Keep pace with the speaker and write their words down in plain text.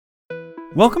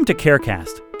Welcome to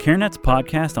CareCast, CareNet's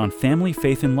podcast on family,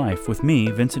 faith, and life with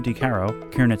me, Vincent D. Caro,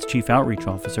 CareNet's Chief Outreach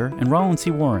Officer, and Roland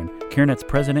C. Warren, CareNet's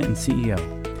President and CEO.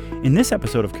 In this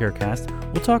episode of CareCast,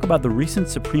 we'll talk about the recent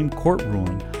Supreme Court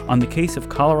ruling on the case of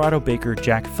Colorado baker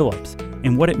Jack Phillips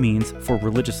and what it means for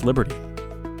religious liberty.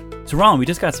 So, Roland, we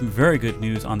just got some very good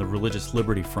news on the religious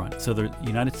liberty front. So the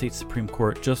United States Supreme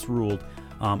Court just ruled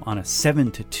on a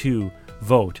 7-2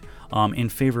 vote in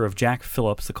favor of Jack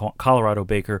Phillips, the Colorado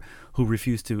baker, who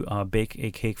refused to bake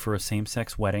a cake for a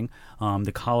same-sex wedding.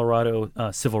 The Colorado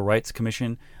Civil Rights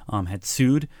Commission had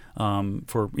sued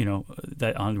for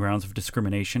that on grounds of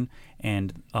discrimination,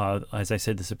 and as I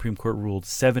said, the Supreme Court ruled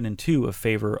 7-2 in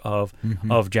favor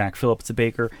of Jack Phillips, the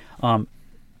baker.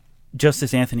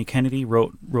 Justice Anthony Kennedy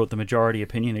wrote the majority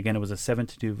opinion. Again, it was a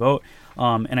 7-2 vote,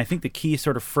 and I think the key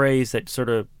sort of phrase that sort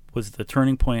of was the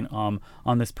turning point on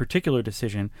this particular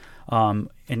decision, and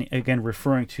again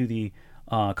referring to the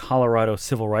Colorado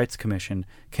Civil Rights Commission,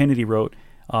 Kennedy wrote,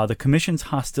 the Commission's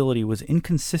hostility was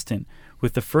inconsistent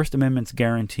with the First Amendment's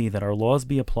guarantee that our laws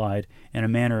be applied in a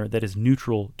manner that is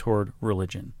neutral toward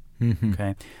religion. Mm-hmm.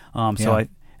 Okay, so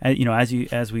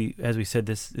as we said,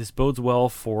 this bodes well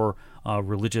for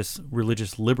religious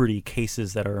liberty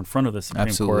cases that are in front of the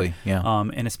Supreme Court,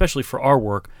 and especially for our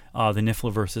work, the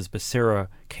NIFLA versus Becerra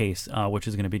case, which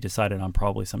is going to be decided on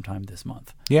probably sometime this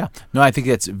month. Yeah, no, I think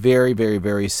that's very, very,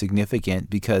 very significant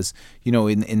because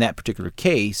in that particular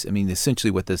case, I mean,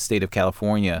 essentially what the state of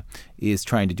California is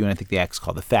trying to do, and I think the act's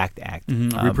called the FACT Act,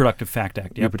 Reproductive Fact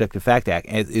Act. Yep. Reproductive Fact Act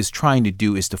is trying to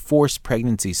do is to force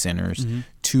pregnancy centers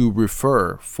to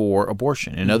refer for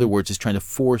abortion. In other words, it's trying to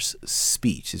force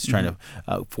speech. It's trying to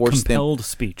force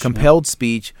compelled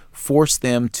speech, force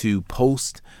them to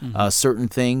post certain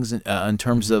things in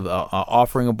terms of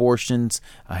offering abortions,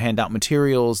 hand out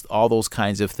materials, all those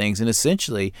kinds of things, and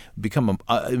essentially become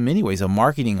in many ways a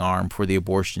marketing arm for the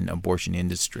abortion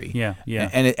industry. Yeah.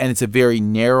 And it's a very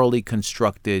narrowly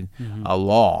constructed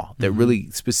law that really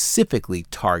specifically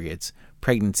targets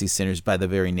pregnancy centers by the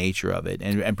very nature of it,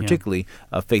 and particularly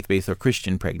faith-based or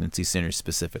Christian pregnancy centers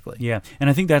specifically. Yeah, and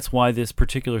I think that's why this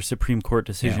particular Supreme Court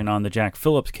decision on the Jack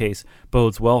Phillips case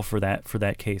bodes well for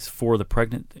that case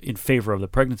in favor of the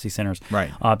pregnancy centers.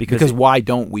 Right. Because why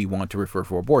don't we want to refer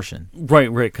for abortion?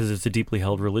 Right, because it's a deeply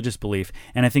held religious belief.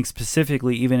 And I think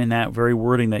specifically, even in that very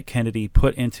wording that Kennedy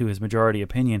put into his majority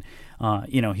opinion,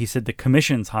 he said the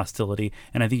Commission's hostility,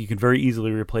 and I think you could very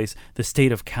easily replace the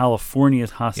state of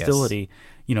California's hostility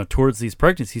towards these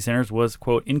pregnancy centers was,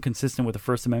 quote, inconsistent with the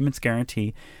First Amendment's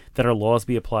guarantee that our laws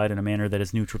be applied in a manner that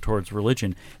is neutral towards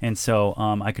religion. And so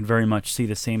I can very much see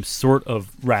the same sort of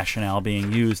rationale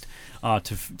being used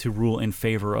to rule in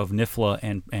favor of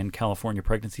NIFLA and California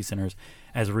pregnancy centers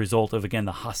as a result of, again,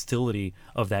 the hostility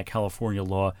of that California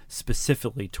law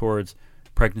specifically towards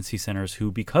pregnancy centers who,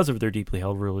 because of their deeply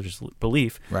held religious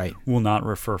belief, will not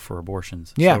refer for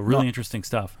abortions. Yeah, so really interesting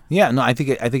stuff. Yeah, no, I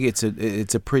think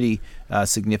it's a pretty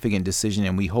significant decision,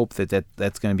 and we hope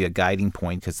that's going to be a guiding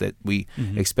point because that we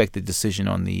expect the decision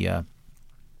on the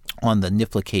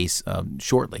NIFLA case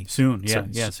shortly. Soon.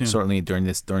 Soon. Certainly during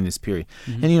this period.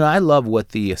 And I love what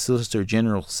the Solicitor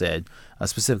General said,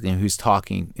 specifically, who's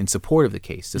talking in support of the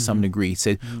case to some degree. He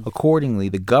said, accordingly,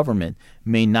 the government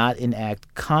may not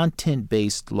enact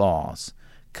content-based laws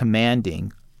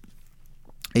commanding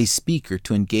a speaker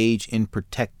to engage in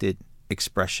protected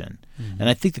expression. And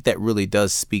I think that really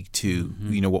does speak to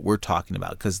what we're talking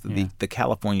about, because the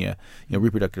California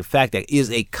Reproductive Fact Act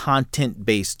is a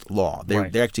content-based law.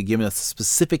 They're actually giving us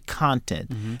specific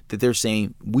content that they're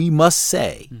saying we must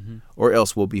say, or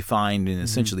else we'll be fined. And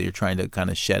essentially, you're trying to kind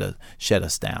of shed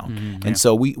us down. And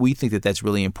so we think that that's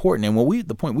really important. And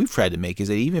the point we've tried to make is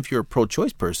that even if you're a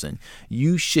pro-choice person,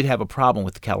 you should have a problem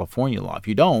with the California law. If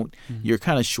you don't, you're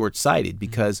kind of short-sighted,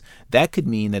 because that could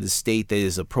mean that a state that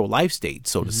is a pro-life state,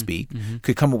 so to speak,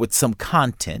 could come up with some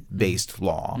content-based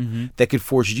law that could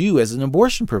force you as an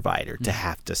abortion provider to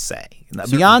have to say,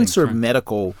 beyond sort of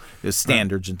medical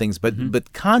standards and things,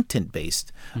 but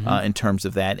content-based in terms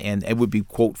of that, and it would be,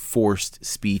 quote, forced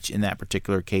speech in that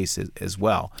particular case as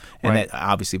well. And that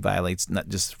obviously violates not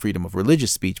just freedom of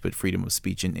religious speech, but freedom of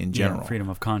speech in general. Freedom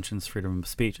of conscience, freedom of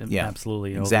speech. Yeah,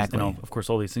 absolutely. Exactly. Of course,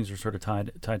 all these things are sort of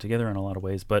tied together in a lot of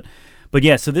ways. But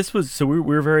yeah, so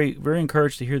we're very, very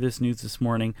encouraged to hear this news this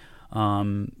morning.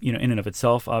 In and of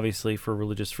itself, obviously, for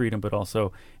religious freedom, but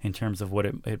also in terms of what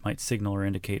it might signal or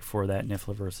indicate for that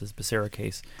NIFLA versus Becerra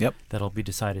case that'll be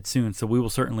decided soon. So we will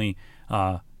certainly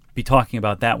be talking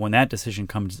about that when that decision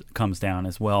comes down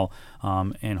as well,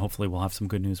 and hopefully we'll have some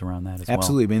good news around that as well.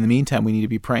 Absolutely. But in the meantime, we need to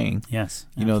be praying. Yes,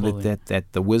 you know that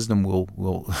the wisdom will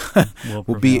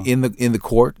will be in the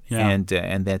court, yeah. and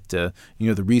that the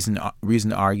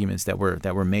reasoned arguments that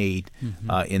were made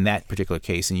in that particular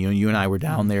case. And you and I were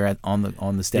down there on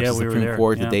the steps of the Supreme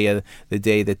Court the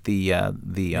day that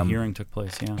the hearing took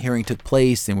place. Yeah, hearing took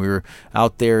place, and we were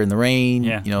out there in the rain.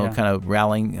 Yeah, kind of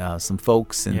rallying some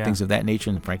folks and things of that nature.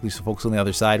 And frankly, some folks on the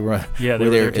other side were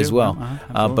there as well.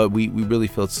 But we really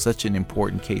feel it's such an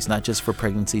important case, not just for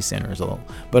pregnancy centers,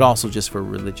 but also just for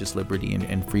religious liberty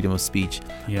and freedom of speech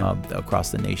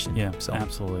across the nation. Yeah, so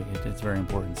absolutely. It's very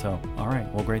important. So, all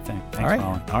right. Well, great thing. Thanks, all right.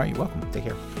 Roland. All right. You're welcome. Take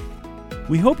care.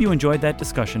 We hope you enjoyed that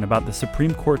discussion about the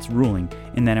Supreme Court's ruling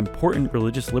in that important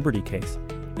religious liberty case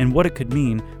and what it could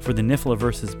mean for the NIFLA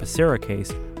versus Becerra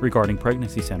case regarding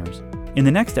pregnancy centers. In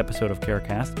the next episode of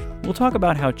CareCast, we'll talk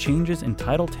about how changes in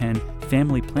Title X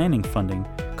family planning funding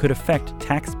could affect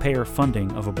taxpayer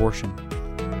funding of abortion.